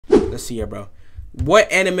Let's see here, bro.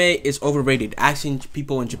 What anime is overrated? Asking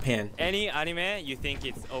people in Japan. Any anime you think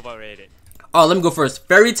it's overrated? Oh, let me go first.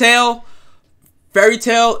 Fairy Tail,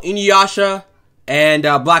 Inuyasha, and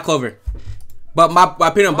Black Clover. But my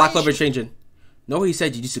opinion on Black Clover is changing. No, he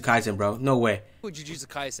said Jujutsu Kaisen, bro. No way. Jujutsu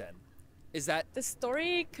Kaisen. Is that the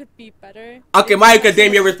story could be better? Okay, My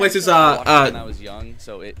Academia replaces when I was young,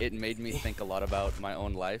 so it made me think a lot about my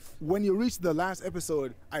own life. When you reach the last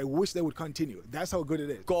episode, I wish they would continue. That's how good it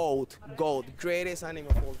is. Gold, greatest anime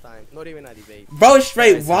of all time. Not even a debate. Bro,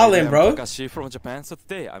 straight wildin', bro. Takashi from Japan. So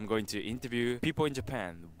today I'm going to interview people in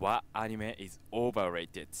Japan. What anime is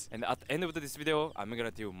overrated? And at the end of this video, I'm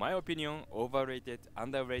gonna tell my opinion, overrated,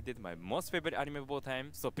 underrated, my most favorite anime of all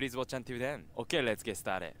time. So please watch until then. Okay, let's get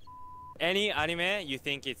started. Any anime you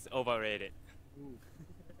think it's overrated?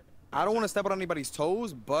 I don't want to step on anybody's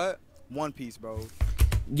toes, but One Piece, bro.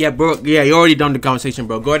 Yeah, bro. Yeah, you already done the conversation,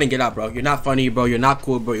 bro. Go ahead and get out, bro. You're not funny, bro. You're not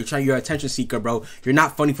cool, bro. You're attention seeker, bro. You're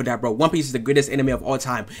not funny for that, bro. One Piece is the greatest anime of all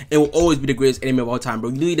time. It will always be the greatest anime of all time, bro.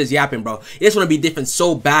 You literally just yapping, bro. You just want to be different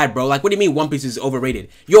so bad, bro. Like, what do you mean One Piece is overrated?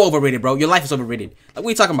 You're overrated, bro. Your life is overrated. Like, what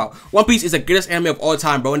are you talking about? One Piece is the greatest anime of all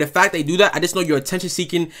time, bro. And the fact they do that, I just know you're attention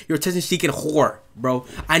seeking whore, bro.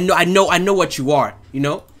 I know what you are, you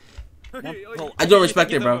know? I don't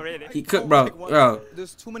respect it, bro. He cooked, bro.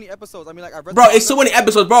 There's too many episodes. I mean, like, I read. Bro, it's so many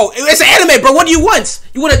episodes, bro. It's an anime, bro. What do you want?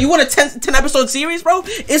 You want a 10 episode series, bro?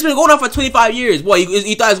 It's been going on for 25 years. Boy,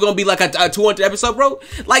 you thought it was gonna be like a 200 episode, bro?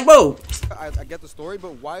 Like, bro. I get the story,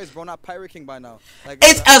 but why is bro not Pirate King by now? Like,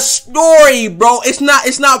 it's a story, bro. It's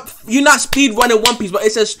not. You're not speed running One Piece, but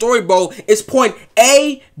it's a story, bro. It's point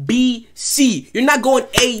A, B, C. You're not going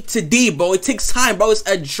A to D, bro. It takes time, bro. It's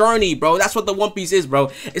a journey, bro. That's what the One Piece is,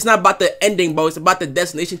 bro. It's not about the ending, bro. It's about the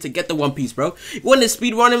destination to get the One Piece, bro. You want to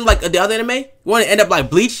speed run him like the other anime? You want to end up like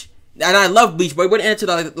Bleach? And I love Bleach, bro. You want to end to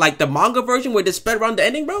the manga version where they sped around the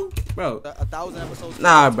ending, bro? 1,000 episodes.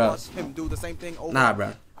 Nah, bro. Him do the same thing over. Nah,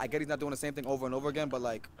 bro. I get he's not doing the same thing over and over again, but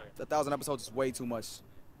like 1,000 episodes is way too much.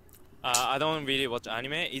 I don't really watch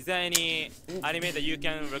anime. Is there any anime that you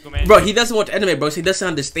can recommend? Bro, he doesn't watch anime, bro. So he doesn't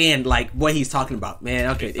understand like what he's talking about, man.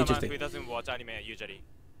 Okay, interesting. Who doesn't watch anime usually?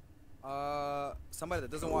 Somebody that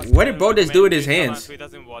doesn't watch. What did bro just do with his hands? Who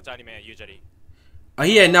doesn't watch anime usually? Oh,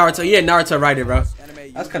 he had Naruto. He had Naruto writer, bro.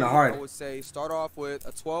 That's kind of hard. I would say start off with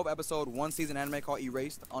a 12-episode, one-season anime called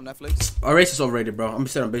Erased on Netflix. Erased is overrated, bro. I'm gonna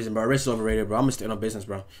stay on business, bro. Erased is overrated, bro. I'm gonna stay on business,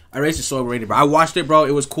 bro. Erased is so overrated, bro. I watched it, bro.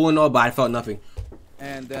 It was cool and all, but I felt nothing.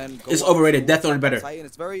 And then it's overrated. Definitely better. Titan.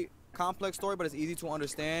 It's a very complex story, but it's easy to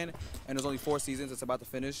understand. And there's only 4 seasons. It's about to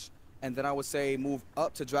finish. And then I would say move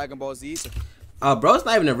up to Dragon Ball Z. Bro, it's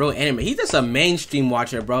not even a real anime. He's just a mainstream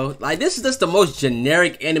watcher, bro. Like, this is just the most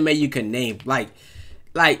generic anime you can name. Like,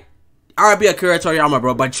 R.I.P. Akira Toriyama,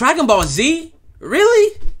 bro. But Dragon Ball Z?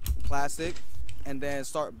 Really? Classic. And then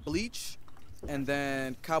start Bleach. And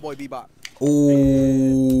then Cowboy Bebop. Ooh.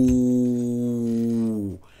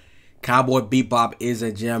 Cowboy Bebop is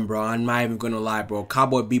a gem, bro. I'm not even gonna lie, bro.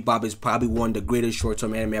 Cowboy Bebop is probably one of the greatest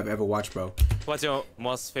short-term anime I've ever watched, bro. What's your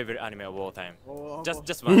most favorite anime of all time?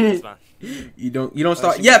 Just one. Just one. You don't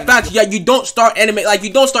start. Yeah, facts. Yeah, you don't start anime. Like,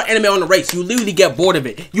 you don't start anime on a race. You literally get bored of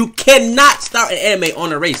it. You cannot start an anime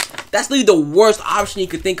on a race. That's literally the worst option you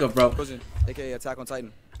could think of, bro. AKA Attack on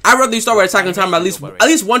Titan. I'd rather you start with Attack on Titan. At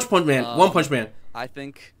least One Punch Man. One Punch Man. I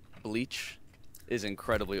think Bleach is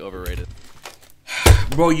incredibly overrated.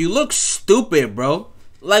 Bro, you look stupid, bro.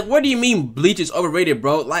 Like, what do you mean Bleach is overrated,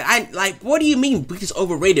 bro? What do you mean Bleach is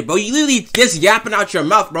overrated, bro? You literally just yapping out your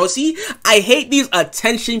mouth, bro. See, I hate these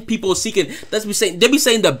attention people seeking. They be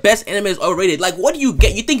saying the best anime is overrated. Like, what do you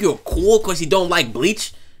get? You think you're cool because you don't like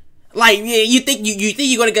Bleach? Like, yeah, you think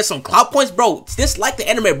you're gonna get some clout points, bro? Dislike the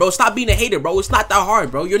anime, bro. Stop being a hater, bro. It's not that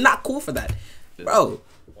hard, bro. You're not cool for that, bro.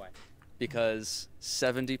 Why? Because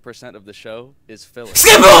 70% of the show is filler.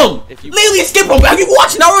 Skip them! Literally skip them! Have you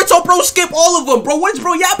watched Naruto, bro? Skip all of them, bro. What is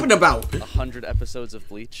bro yapping about? 100 episodes of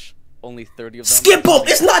Bleach, only 30 of them. Skip them!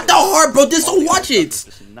 It's not that hard, bro. Just don't watch it.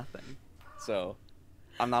 It's nothing. So,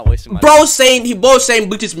 I'm not wasting my time. Bro saying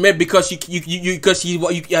Bleach is mid because he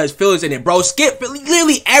has fillers in it, bro. Skip.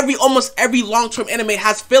 Literally almost every long-term anime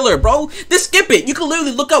has filler, bro. Just skip it. You can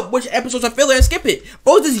literally look up which episodes are filler and skip it.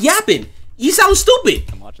 Bro, just yapping. You sound stupid.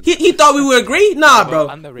 He thought we would agree? Nah, bro.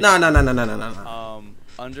 Nah.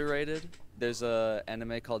 Underrated. There's a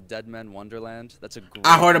anime called Dead Men Wonderland. That's a great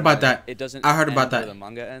I heard about that. It doesn't. I heard about that. Where the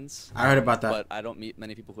manga ends. I heard about that. But I don't meet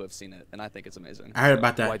many people who have seen it, and I think it's amazing. I heard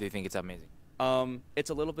about that. Why do you think it's amazing? It's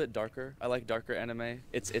a little bit darker. I like darker anime.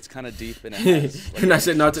 It's kind of deep and it has. Like, and I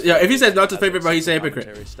said Naruto. Yeah, if he says Naruto's favorite, bro, he's a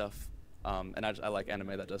hypocrite. Stuff. And I like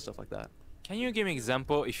anime that does stuff like that. Can you give me an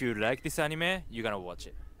example? If you like this anime, you're gonna watch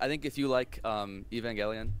it. I think if you like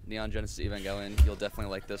Evangelion, Neon Genesis Evangelion, you'll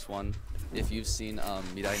definitely like this one. If you've seen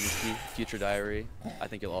Mirai Nikki, Future Diary, I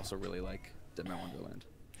think you'll also really like Dead Man Wonderland.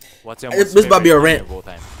 What's your This most might be a favorite rant. anime of all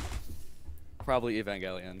time? Probably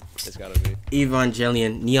Evangelion. It's gotta be.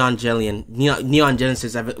 Evangelion, Neon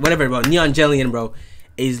Genesis, whatever, bro. Neon Genesis, bro,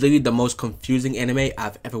 is literally the most confusing anime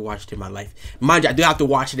I've ever watched in my life. Mind you, I do have to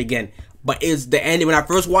watch it again, but it's the end. When I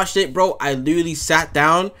first watched it, bro, I literally sat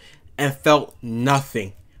down and felt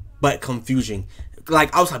nothing but confusion.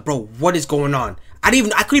 Like, I was like, bro, what is going on? I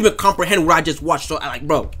couldn't even comprehend what I just watched. So I like,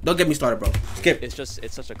 bro, don't get me started, bro. Skip.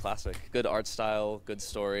 It's such a classic. Good art style, good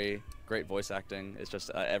story, great voice acting. It's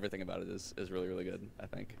just everything about it is really, really good, I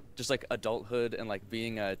think. Just like adulthood and like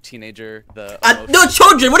being a teenager. No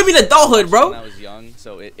children. What do you mean adulthood, bro? When I was young,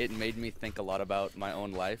 so it made me think a lot about my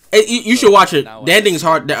own life. You should watch it. The ending is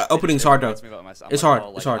hard. The opening is hard though. It's hard.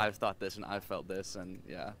 It's hard. I've thought this and I've felt this and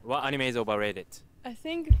yeah. What anime is overrated? I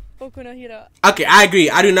think Boku no Hero. Okay, I agree.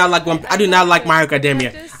 I do not like I do not like My Hero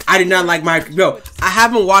Academia. I do not like Bro, I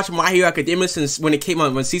haven't watched My Hero Academia since when it came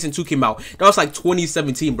out, when season 2 came out. That was like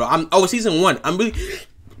 2017, bro. Season 1. I'm really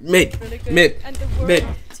mid. And the world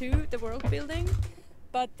too, the world building.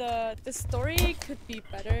 But the story could be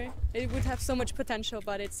better. It would have so much potential,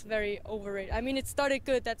 but it's very overrated. I mean, it started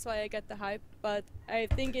good, that's why I get the hype, but I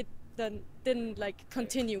think it didn't like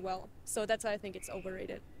continue well. So that's why I think it's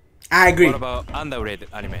overrated. I agree. What about underrated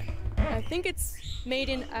anime? I think it's Made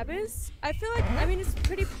in Abyss. I feel like, I mean, it's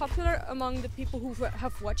pretty popular among the people who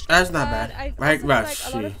have watched it. That's not bad. I Right, feel right, like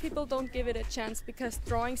a lot of people don't give it a chance because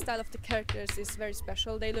drawing style of the characters is very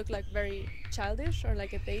special. They look like very childish or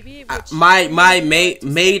like a baby. Which My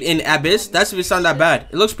Made in Abyss. That's it's not that bad.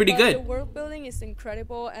 It looks pretty but good. The world building is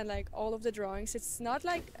incredible and like all of the drawings. It's not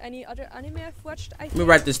like any other anime I've watched. Let me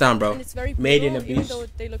write this down, bro. And it's very Made in brutal, Abyss. even though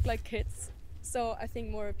they look like kids. So I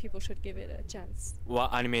think more people should give it a chance.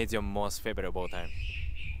 What anime is your most favorite of all time?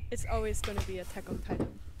 It's always gonna be Attack on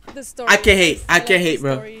Titan. The story. I can't hate. I like can't the hate,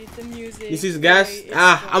 bro. story, the music. You see the guys? story,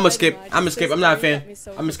 I'ma I skip. don't know, I'ma just skip. the I'm not a story fan. got me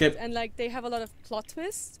so I'ma hooked. skip. And like they have a lot of plot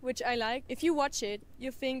twists, which I like. If you watch it, you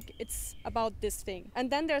think it's about this thing, and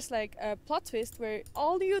then there's like a plot twist where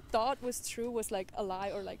all you thought was true was like a lie,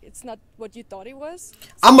 or like it's not what you thought it was.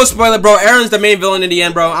 I'm gonna spoil it, bro. Aaron's the main villain in the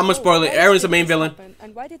end, bro. I'm gonna Oh, spoil it. why Aaron's the did main this villain. happen?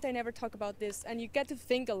 And why did they never talk about this? And you get to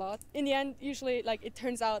think a lot. In the end, usually like it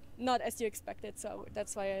turns out not as you expected, so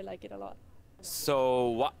that's why I like it a lot. So,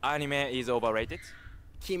 what anime is overrated?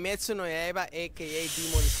 Kimetsu no Yaiba, aka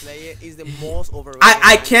Demon Slayer, is the most overrated.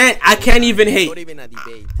 I can't even hate. Not even a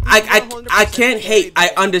debate. I can't hate.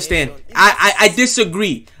 I understand. I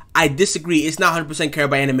disagree. I disagree. It's not 100%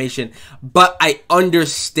 carried by animation, but I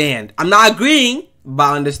understand. I'm not agreeing, but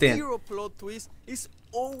I understand. Hero plot twist is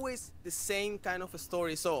always the same kind of a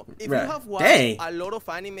story. So if Right. you have watched Dang. a lot of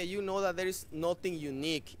anime, you know that there is nothing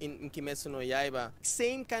unique in Kimetsu no Yaiba.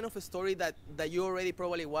 Same kind of a story that you already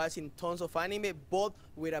probably watched in tons of anime, but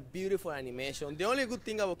with a beautiful animation. The only good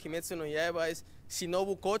thing about Kimetsu no Yaiba is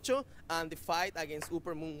Shinobu Kocho and the fight against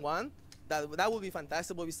Super Moon 1. That would be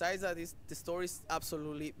fantastic, but besides that, the story is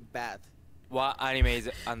absolutely bad. What anime is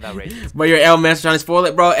underrated? But your L man's trying to spoil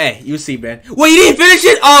it, bro. Hey, you see, man. Well, you didn't finish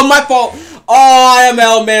it? Oh, my fault. Oh, I am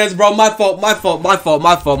L man's, bro. My fault.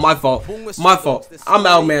 I'm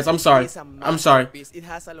L man's. I'm sorry. I'm sorry. It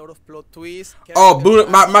has a lot of plot twists. Oh,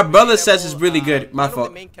 my brother says it's really good. My One of fault.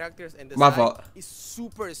 the main characters in the My side fault. is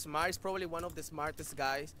super smart. He's probably one of the smartest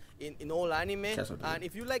guys in all anime. That's what I And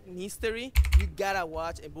if you like mystery, you gotta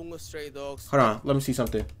watch a Bungo Stray Dogs. Hold on. Let me see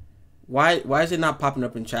something. Why is it not popping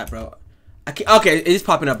up in chat, bro? Okay, it is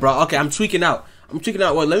popping up, bro. Okay, I'm tweaking out.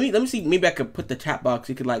 Well, let me see. Maybe I could put the chat box.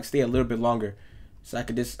 It could like stay a little bit longer, so I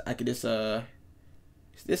could just this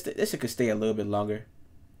could stay a little bit longer,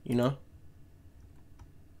 you know.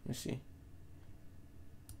 Let's see.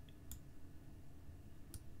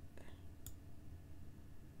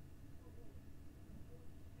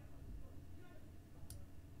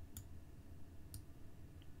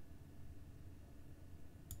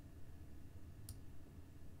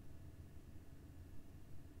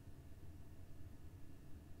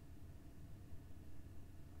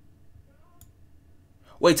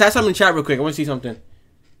 Wait, type something in chat real quick. I want to see something.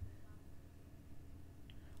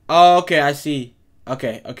 Oh, okay, I see.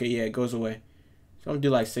 Okay, yeah, it goes away. So I'm gonna do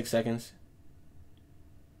like 6 seconds.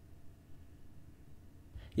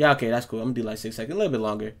 Yeah, okay, that's cool. I'm gonna do like 6 seconds, a little bit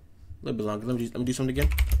longer. Let me do something again.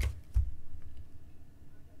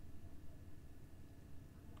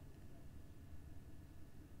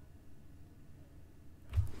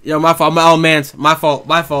 Yo, my fault. My old man's. My fault.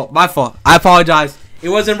 I apologize. It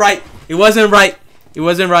wasn't right.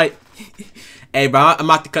 Hey, bro, I'm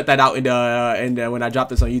about to cut that out in the when I drop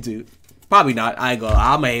this on YouTube. Probably not. I ain't gonna.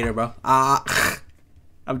 I'm a hater, bro.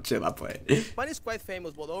 I'm chill. I'm playing. Japan is quite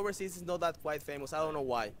famous, but overseas is not that quite famous. I don't know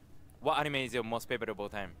why. What anime is your most favorite of all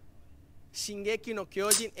time? Shingeki no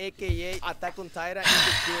Kyojin, aka Attack on Titan, is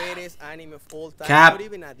the greatest anime of all time. Cap. Not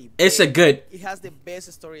even a debate. It's a good. It has the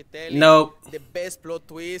best storytelling. Nope. The best plot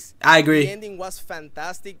twist. I agree. The ending was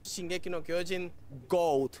fantastic. Shingeki no Kyojin,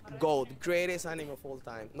 gold, greatest anime of all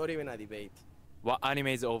time. Not even a debate. What anime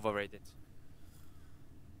is overrated?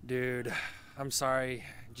 Dude, I'm sorry.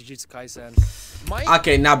 Jujutsu Kaisen.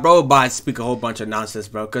 Okay, now bro about to speak a whole bunch of nonsense,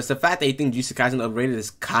 bro. Because the fact that he thinks Jujutsu Kaisen overrated is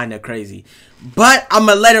kind of crazy. But I'm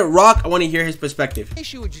gonna let it rock. I want to hear his perspective. The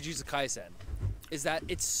issue with Jujutsu Kaisen is that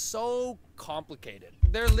it's so complicated.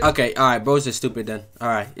 Okay, all right, bro's just stupid then. All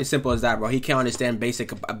right, it's simple as that, bro. He can't understand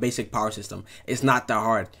a basic power system. It's not that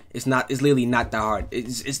hard. It's literally not that hard.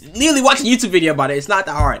 It's literally watching a YouTube video about it. It's not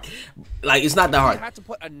that hard. Like, it's not that hard. You have to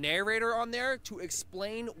put a narrator on there to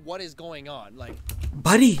explain what is going on. Like,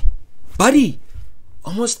 buddy,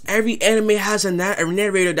 almost every anime has a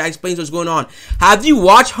narrator that explains what's going on. Have you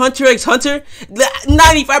watched Hunter x Hunter?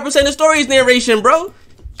 95% of the story is narration, bro.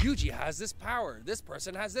 Yuji has this power. This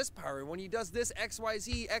person has this power. When he does this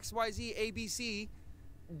XYZ, ABC,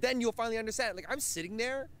 then you'll finally understand. Like, I'm sitting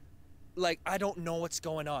there, like, I don't know what's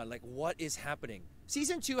going on. Like, what is happening?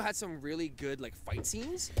 Season 2 had some really good, like, fight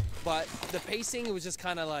scenes, but the pacing was just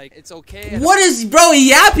kind of like, it's okay. What is bro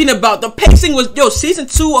yapping about? The pacing was, season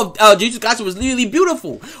 2 of Jujutsu Kaisen was really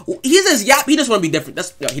beautiful. He just he just want to be different.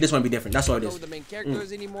 He just want to be different. That's all it is. I don't know the main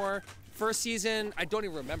characters anymore. First season, I don't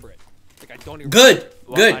even remember it. Like, I don't even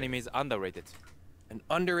What anime is underrated? An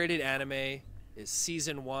underrated anime is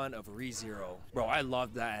season 1 of ReZero. Bro, I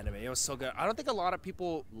loved that anime. It was so good. I don't think a lot of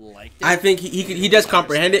people liked it. I think he does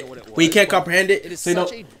comprehend it, but he can't comprehend it. It is so,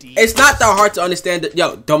 such a deep. It's not that hard to understand.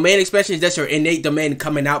 Domain expansion is just your innate domain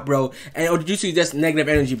coming out, bro. And Jujutsu is just negative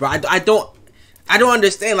energy, bro. I don't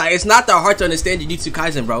understand. Like, it's not that hard to understand Jujutsu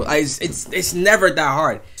Kaisen, bro. It's never that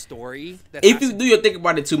hard. Story that if you do, you'll think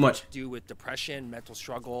about it too much. Do with depression, mental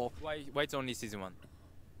struggle. Why it's only season 1?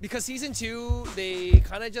 Because season 2, they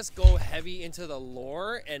kind of just go heavy into the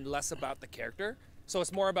lore and less about the character. So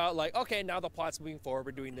it's more about like, okay, now the plot's moving forward,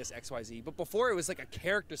 we're doing this XYZ. But before, it was like a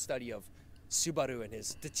character study of Subaru and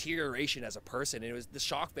his deterioration as a person. And it was the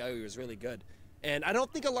shock value was really good. And I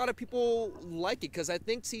don't think a lot of people like it because I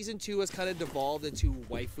think season 2 has kind of devolved into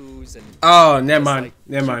waifus and never mind, like,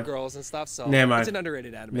 never mind, girls and stuff. So never mind. It's an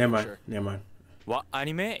underrated anime. Never for mind, sure. never mind. What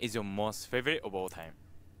anime is your most favorite of all time?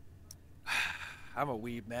 I'm a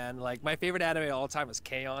weeb, man. Like, my favorite anime of all time is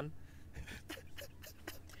K-On!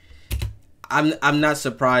 I'm not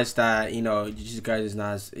surprised that Jujutsu Kaisen is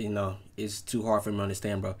not it's too hard for him to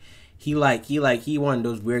understand, bro. He one of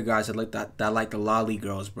those weird guys that like the lolly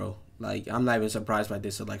girls, bro. Like, I'm not even surprised by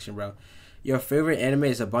this selection, bro. Your favorite anime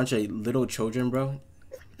is a bunch of little children, bro.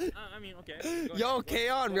 I mean, okay. Yo,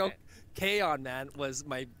 K-On! Real K-On! Man was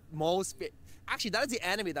my most. Actually, that is the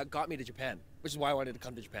anime that got me to Japan, which is why I wanted to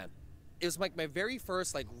come to Japan. It was like my very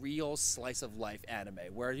first like real slice of life anime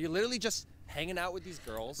where you're literally just hanging out with these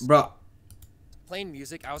girls, bro, playing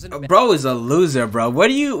music. I was in. Bro is a loser, bro. What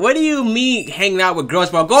do you mean hanging out with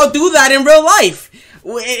girls, bro? Go do that in real life.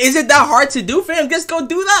 Is it that hard to do, fam? Just go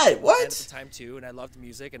do that. What? At the time too, and I loved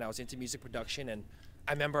music, and I was into music production, and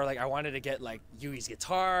I remember like I wanted to get like Yui's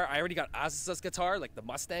guitar. I already got Azusa's guitar, like the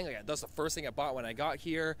Mustang. Like that's the first thing I bought when I got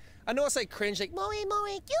here. I know it's like cringe, like moe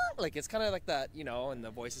cute. Like it's kind of like that, and the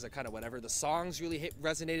voices are kind of whatever. The songs really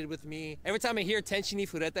resonated with me. Every time I hear Tenshi ni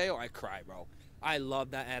Furete, I cry, bro. I love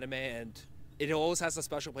that anime, and it always has a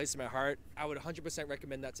special place in my heart. I would 100%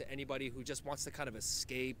 recommend that to anybody who just wants to kind of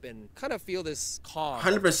escape and kind of feel this calm.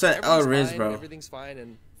 100% Riz, bro. Everything's fine,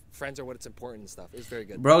 and friends are what's important and stuff. It's very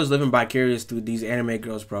good. Bro's living vicarious through these anime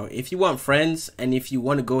girls, bro. If you want friends and if you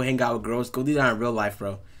want to go hang out with girls, go do that in real life,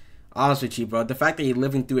 bro. Honest with you, bro. The fact that you're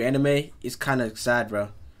living through anime is kind of sad, bro.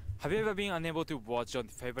 Have you ever been unable to watch your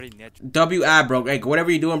favorite net? WI, bro. Hey,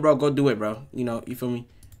 whatever you're doing, bro, go do it, bro. You feel me?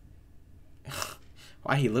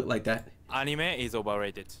 Why he look like that? Anime is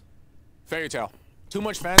overrated. Fairy Tail. Too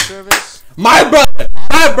much fan service. My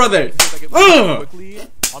brother.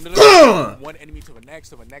 One enemy to the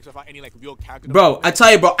next without any like real character. Bro, I tell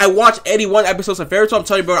you, bro, I watched 81 episodes of Fairy Tail. I'm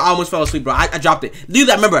telling you, bro, I almost fell asleep, bro. I dropped it. Do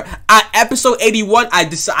that, remember? At episode 81,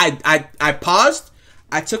 I paused.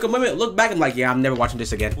 I took a moment, looked back, I'm like, yeah, I'm never watching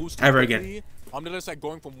this again. Ever again. I'm just like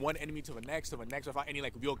going from one enemy to the next without any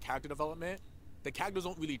like real character development. the characters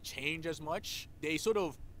don't really change as much. They sort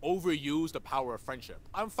of overuse the power of friendship.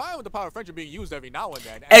 I'm fine with the power of friendship being used every now and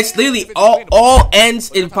then. It's literally all ends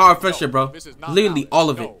in power of friendship, bro. Literally all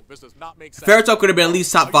of it. Fairytale could have been at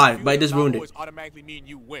least top 5, but it just ruined it. Automatically mean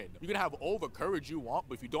you win. You can have all the courage you want,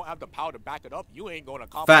 but if you don't have the power to back it up, you ain't gonna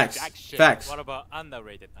accomplish jack shit. Facts. What about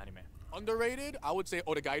underrated anime? Underrated, I would say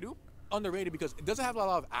Oregairu. Underrated because it doesn't have a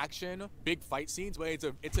lot of action, big fight scenes, but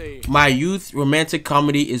it's a My youth romantic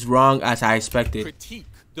comedy is wrong as I expected. Critique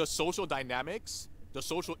the social dynamics, the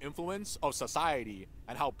social influence of society,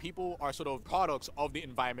 and how people are sort of products of the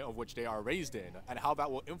environment of which they are raised in, and how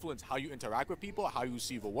that will influence how you interact with people, how you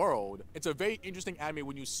see the world. It's a very interesting anime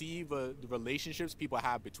when you see the relationships people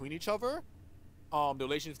have between each other, the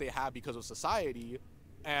relationships they have because of society,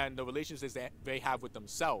 and the relationships that they have with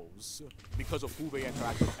themselves because of who they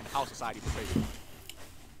interact with and how society portrays them.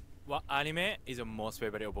 What anime is your most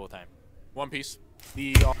favorite of all time? One Piece.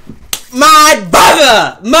 My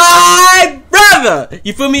brother,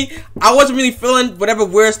 you feel me? I wasn't really feeling whatever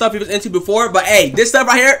weird stuff he was into before, but hey, this stuff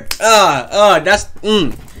right here, that's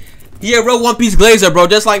he a real One Piece glazer, bro,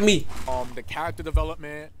 just like me. The character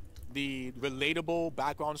development, the relatable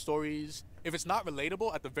background stories. If it's not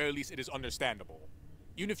relatable, at the very least, it is understandable.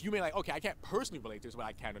 Even if you may like, okay, I can't personally relate to this, but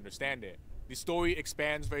I can't understand it. The story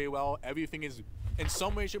expands very well. Everything is, in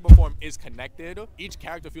some way, shape, or form, is connected. Each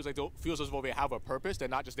character feels as though they have a purpose. They're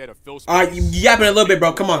not just there to fill space. You yapping a little bit,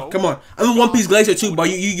 bro. Come on. I'm a One Piece glazer too, but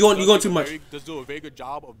you going too much. Does do a very good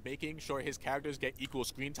job of making sure his characters get equal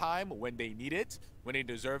screen time when they need it, when they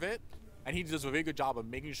deserve it, and he does a very good job of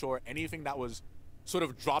making sure anything that was sort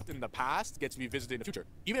of dropped in the past gets revisited in the future.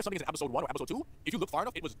 Even if something's in episode 1 or episode 2, if you look far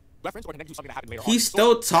enough, it was referenced or connected to something that happened later on. He's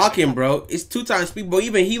still talking, bro. It's 2 times speed, but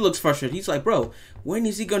even he looks frustrated. He's like, bro, when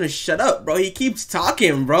is he gonna shut up, bro? He keeps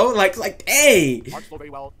talking, bro. Like, hey. Art's flow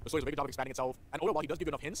very well. The story does a very good job of expanding itself. And Oda, while he does give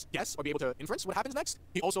you enough hints, guess, or be able to inference what happens next,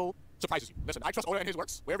 he also surprises you. Listen, I trust Oda and his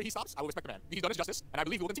works. Wherever he stops, I will respect the man. He's done his justice, and I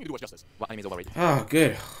believe he will continue to do his justice. What anime is overrated? Oh,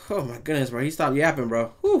 good. Oh my goodness, bro. He stopped yapping,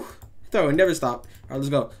 bro. Whew. Thought it never stop. All right, let's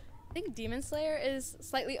go. I think Demon Slayer is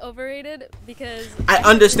slightly overrated because I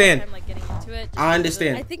understand. I'm like getting into it. I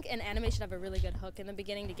understand. I think an anime should have a really good hook in the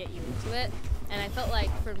beginning to get you into it, and I felt like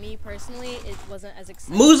for me personally, it wasn't as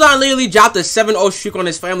exciting. Muzan literally dropped a 7-0 streak on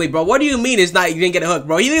his family, bro. What do you mean it's not? You didn't get a hook,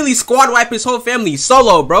 bro? He literally squad wiped his whole family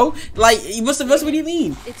solo, bro. Like, what do you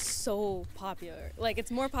mean? It's so popular. Like,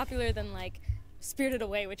 it's more popular than like Spirited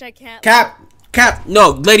Away, which I can't. Cap,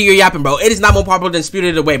 no, lady, you're yapping, bro. It is not more popular than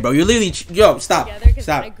Spirited Away, bro. You're literally, stop.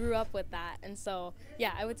 I grew up with that, and so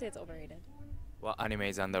yeah, I would say it's overrated. What anime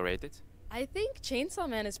is underrated? I think Chainsaw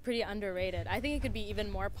Man is pretty underrated. I think it could be even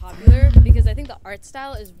more popular because I think the art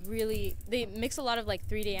style is really, they mix a lot of like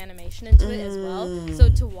 3D animation into it as well. So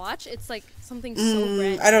to watch, it's like something so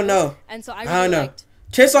brand new. I don't know. And so I really liked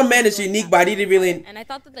Chainsaw Man is unique, but I didn't really. And I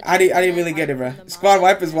thought that I didn't really get it, bro. Squad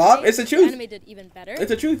wipe as well. It's the truth. Anime did even better. It's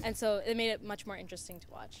the truth. And so it made it much more interesting to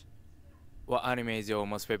watch. What anime is your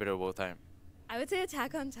most favorite of all time? I would say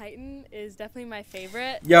Attack on Titan is definitely my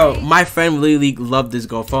favorite. Yo, my friend literally loved this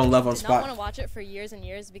girl. Fell in love on spot. I did not want to watch it for years and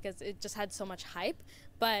years because it just had so much hype.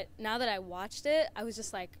 But now that I watched it, I was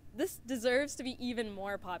just like, this deserves to be even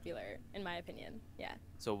more popular, in my opinion. Yeah.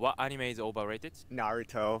 So what anime is overrated?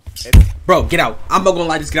 Naruto. Bro, get out. I'm not gonna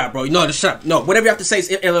lie, just get out, bro. No, just shut up. No, whatever you have to say is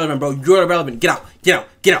irrelevant, bro. You're irrelevant. Get out.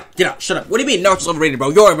 Shut up. What do you mean Naruto's overrated, bro?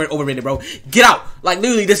 You're overrated, bro. Get out. Like,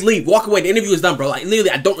 literally, just leave. Walk away. The interview is done, bro. Like,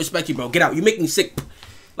 literally, I don't respect you, bro. Get out. You make me sick.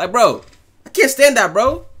 Like, bro, I can't stand that,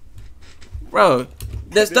 bro. Bro,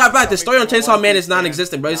 the story on Chainsaw Man is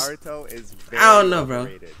non-existent, bro. Naruto is very I don't know, bro.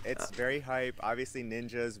 Overrated. It's very hype. Obviously,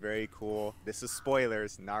 Ninja is very cool. This is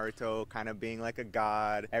spoilers. Naruto kind of being like a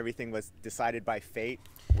god. Everything was decided by fate,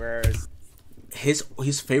 whereas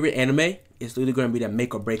his favorite anime is literally going to be the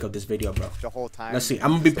make or break of this video, bro. The whole time. Let's see.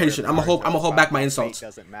 I'm gonna be patient. I'm gonna hold back my insults. Fate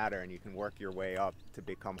doesn't matter, and you can work your way up to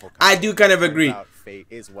become Hokage. I do kind of agree. Fate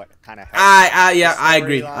is what kind of. I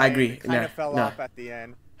agree. Kind of fell off at the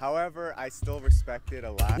end. However, I still respect it a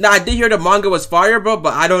lot. No, I did hear the manga was fire, bro,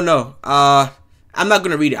 but I don't know. I'm not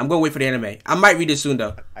gonna read it. I'm gonna wait for the anime. I might read it soon,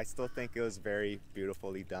 though. I still think it was very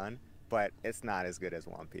beautifully done, but it's not as good as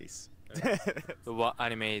One Piece. So what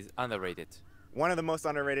anime is underrated? One of the most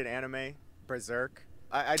underrated anime, Berserk.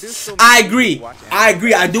 I do still. I agree.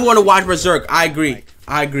 I do want to watch Berserk. I agree.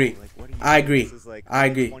 I agree. This is like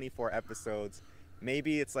 24 episodes.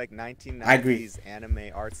 Maybe it's like 1990s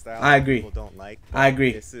anime art style. I agree. People don't like. I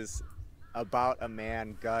agree. This is about a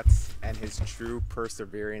man, guts, and his true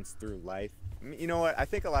perseverance through life. You know what? I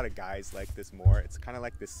think a lot of guys like this more. It's kind of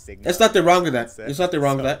like this signal. There's nothing wrong with that. There's nothing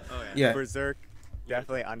wrong with that. Yeah. Berserk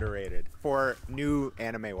Definitely underrated. For new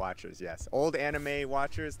anime watchers, yes. Old anime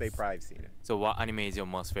watchers, they probably seen it. So what anime is your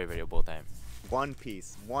most favorite of all time? One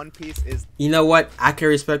Piece. One Piece is... You know what? I can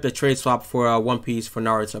respect the trade swap for One Piece for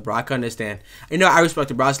Naruto, bro. I can understand. You know, I respect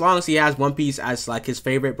it, bro. As long as he has One Piece as like his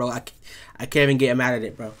favorite, bro, I can't even get mad at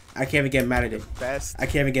it, bro. I can't even get mad at it. Best I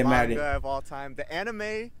can't even get mad at it. manga of all time. The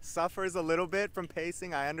anime suffers a little bit from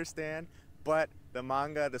pacing, I understand. But the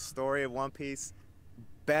manga, the story of One Piece,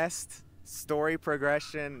 best story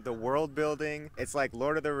progression, the world building. It's like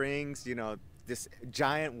Lord of the Rings, you know, this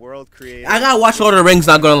giant world created. I gotta watch Lord of the Rings,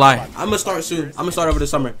 not gonna lie. I'm gonna start soon. I'm gonna start over the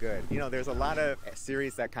summer. Good. You know, there's a lot of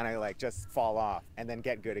series that kind of like just fall off and then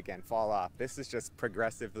get good again, fall off. This is just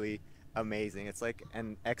progressively amazing. It's like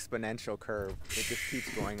an exponential curve. It just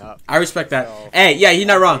keeps going up. I respect that. So, Hey, yeah, you're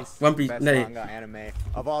not wrong. One Piece. Best manga anime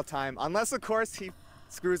of all time. Unless, of course, he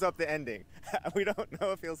screws up the ending. We don't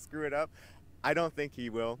know if he'll screw it up. I don't think he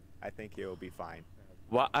will. I think he will be fine.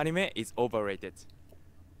 What anime is overrated?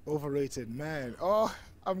 Overrated, man. Oh,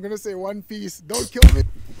 I'm gonna say One Piece. Don't kill me.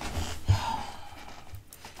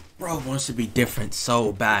 Bro wants to be different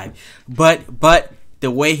so bad, but the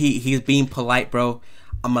way he's being polite, bro,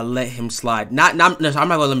 I'm gonna let him slide. I'm not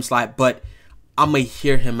gonna let him slide, but I'm gonna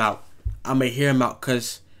hear him out.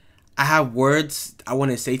 Cause I have words I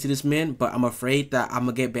want to say to this man, but I'm afraid that I'm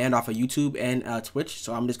gonna get banned off of YouTube and Twitch.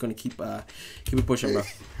 So I'm just gonna keep it pushing, bro.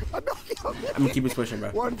 I'm gonna keep it pushing, bro.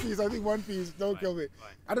 One Piece. I think One Piece. Don't kill me.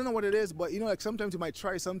 I don't know what it is, but you know, like sometimes you might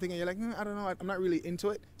try something and you're like, I don't know, I'm not really into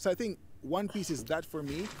it. So I think One Piece is that for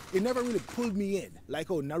me. It never really pulled me in, like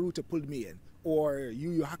Naruto pulled me in, or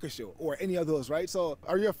Yu Yu Hakusho, or any of those, right? So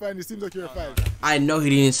are you a fan? It seems like you're a fan. I know he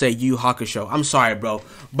didn't say Yu Yu Hakusho. I'm sorry, bro.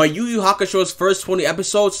 But Yu Yu Hakusho's first 20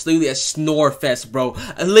 episodes, literally a snore fest, bro.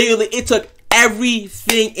 Literally, it took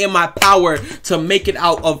everything in my power to make it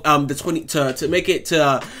out of the 20 to make it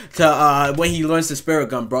to when he learns the spirit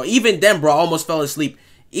gun, bro. Even then, bro, I almost fell asleep.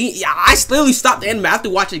 I literally stopped the anime. I have to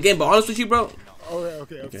watch it again. But honest with you, bro.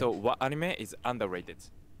 Okay. So what anime is underrated?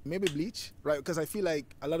 Maybe Bleach, right? Because I feel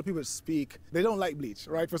like a lot of people they don't like Bleach,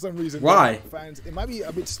 right? For some reason. Why? Fans, it might be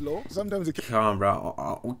a bit slow. Sometimes it can. Come on,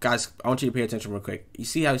 bro. Guys, I want you to pay attention real quick. You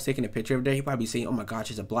see how he's taking a picture of there? He probably saying, "Oh my gosh,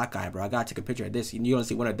 he's a black guy, bro. I gotta take a picture of this." You don't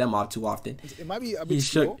see one of them off too often. It might be a bit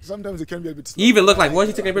slow. Sometimes it can be a bit slow. You even look like, what is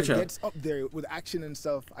he taking a picture of? It gets up there with action and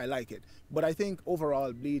stuff. I like it. But I think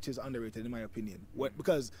overall, Bleach is underrated in my opinion.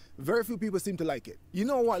 Because very few people seem to like it. You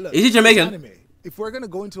know what? Look, is he Jamaican? Anime. If we're gonna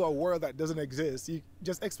go into a world that doesn't exist, you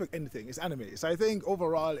just expect anything. It's anime. So I think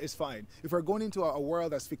overall it's fine. If we're going into a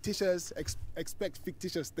world that's fictitious, expect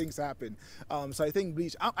fictitious things to happen. So I think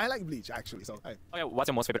Bleach. I like Bleach actually. So. Okay, what's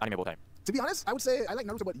your most favorite anime of all time? To be honest, I would say I like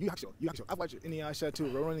Naruto, but Yu Yu Hakusho. I've watched Inuyasha too,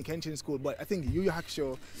 Rurouni Kenshin School, but I think Yu Yu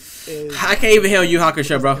Hakusho is. I can't even hear Yu Yu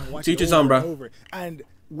Hakusho, bro. Teach his own, bro. And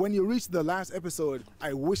when you reach the last episode,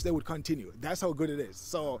 I wish they would continue. That's how good it is.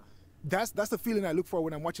 So. That's the feeling I look for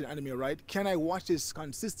when I'm watching anime, right? Can I watch this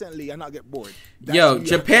consistently and not get bored? Yo,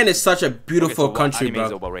 Japan is such a beautiful country, bro.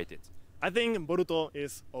 Is overrated? I think Boruto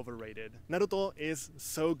is overrated. Naruto is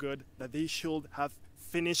so good that they should have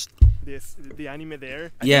finished the anime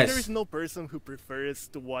there. I think there is no person who prefers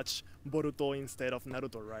to watch Boruto instead of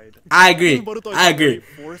Naruto, right? I agree. I agree.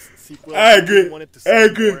 Forced sequel. I agree. Wanted to see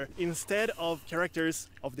more. Instead of characters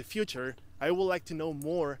of the future, I would like to know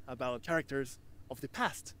more about characters of the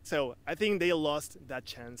past. So I think they lost that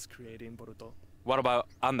chance creating Boruto. What about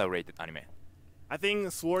underrated anime? I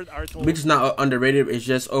think Sword Art Online. Bleach is not underrated. It's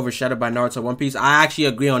just overshadowed by Naruto, One Piece. I actually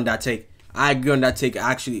agree on that take.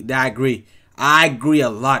 Actually, I agree. I agree a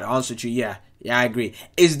lot. Honestly, with you, yeah, I agree.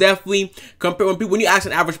 It's definitely compared when you ask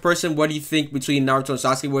an average person, what do you think between Naruto and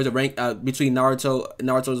Sasuke? Where's the rank between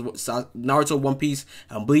Naruto, One Piece,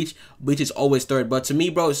 and Bleach? Bleach is always third, but to me,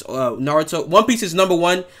 bro, it's, Naruto. One Piece is number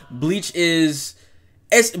one. Bleach and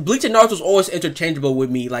Naruto is always interchangeable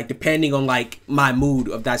with me, like depending on like my mood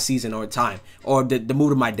of that season or time or the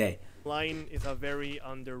mood of my day. Online is a very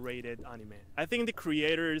underrated anime. I think the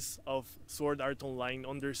creators of Sword Art Online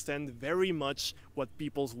understand very much what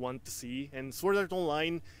people want to see, and Sword Art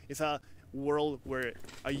Online is a world where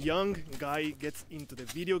a young guy gets into the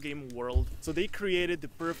video game world. So they created the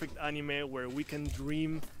perfect anime where we can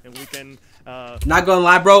dream and we can not gonna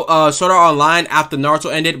lie, bro, Sword Art Online after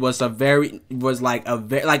Naruto ended was like I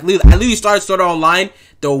literally started Sword Art Online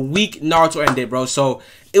the week Naruto ended, bro. So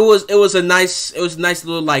it was a nice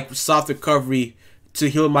little like soft recovery to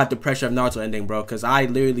heal my depression of Naruto ending, bro, because I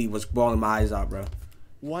literally was bawling my eyes out, bro.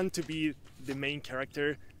 Want to be the main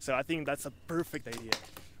character, so I think that's a perfect idea.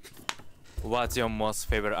 What's your most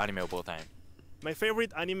favorite anime of all time? My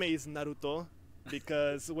favorite anime is Naruto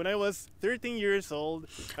because when I was 13 years old,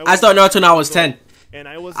 I started Naruto when I was 10. And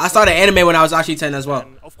I started anime when I was actually 10 as well.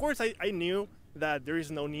 And of course, I knew that there is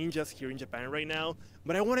no ninjas here in Japan right now,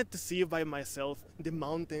 but I wanted to see by myself the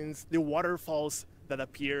mountains, the waterfalls that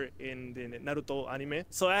appear in the Naruto anime.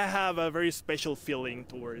 So I have a very special feeling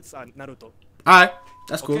towards Naruto. Alright,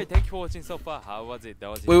 that's cool. Okay, thank you for watching so far. How was it?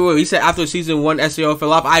 Wait, he said after season 1 SEO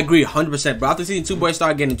fell off. I agree 100%, bro. After season 2, boys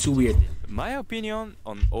started getting too weird. My opinion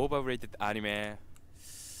on overrated anime,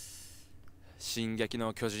 Shingeki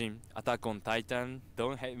no Kyojin, Attack on Titan.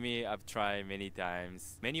 Don't hate me, I've tried many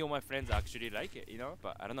times. Many of my friends actually like it, you know,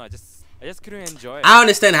 but I don't know, I just couldn't enjoy it. I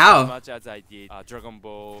understand how. As much as I did Dragon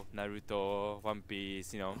Ball, Naruto, One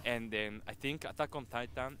Piece, you know. And then I think Attack on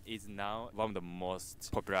Titan is now one of the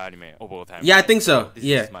most popular anime of all time. Yeah, I think so. This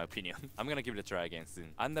yeah. is my opinion. I'm gonna give it a try again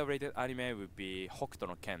soon. Underrated anime would be Hokuto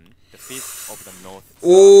no Ken, the Fist of the North.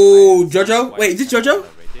 Oh, JoJo? Wait, is this JoJo?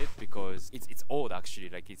 Because it's old actually,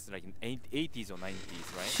 like it's like in 80s or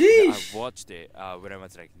 90s, right? Sheesh. I watched it when I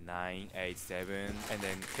was like 9, 8, 7, and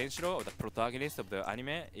then Kenshiro, the protagonist of the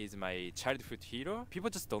anime, is my childhood hero. People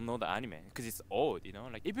just don't know the anime because it's old, you know.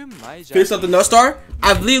 Like even my Fist of the North Star.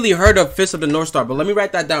 I've literally heard of Fist of the North Star, but let me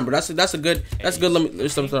write that down, bro. That's a good. Let me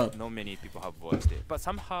stuff. Not many people have watched it, but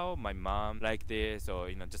somehow my mom liked it, so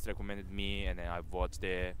you know, just recommended me, and then I watched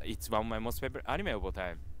it. It's one of my most favorite anime of all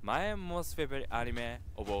time. My most favorite anime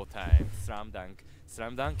of all time, Slam Dunk.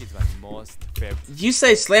 Slam Dunk is my most favorite. You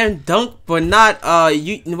say Slam Dunk, but not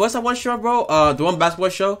what's that one show, bro? The one basketball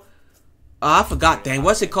show. I forgot. Dang,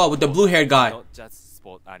 what's it called with the blue-haired guy? Not just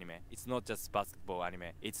sport anime. It's not just basketball anime.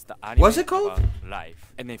 It's the anime. What's it called? About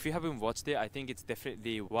life. And if you haven't watched it, I think it's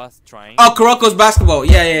definitely worth trying. Oh, Kuroko's basketball.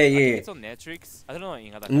 Yeah. It's on Netflix. I don't know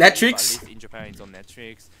in other countries, Netflix? but at least in Japan it's on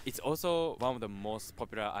Netflix. It's also one of the most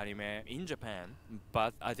popular anime in Japan,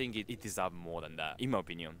 but I think it deserves more than that, in my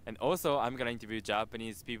opinion. And also, I'm gonna interview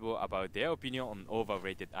Japanese people about their opinion on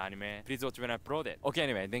overrated anime. Please watch when I upload it. Okay,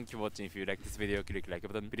 anyway, thank you for watching. If you like this video, click like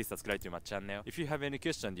button. Please subscribe to my channel. If you have any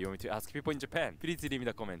question you want me to ask people in Japan, please leave me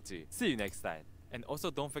the comment too. See you next time. And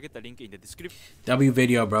also don't forget the link in the description. W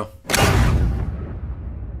video, bro.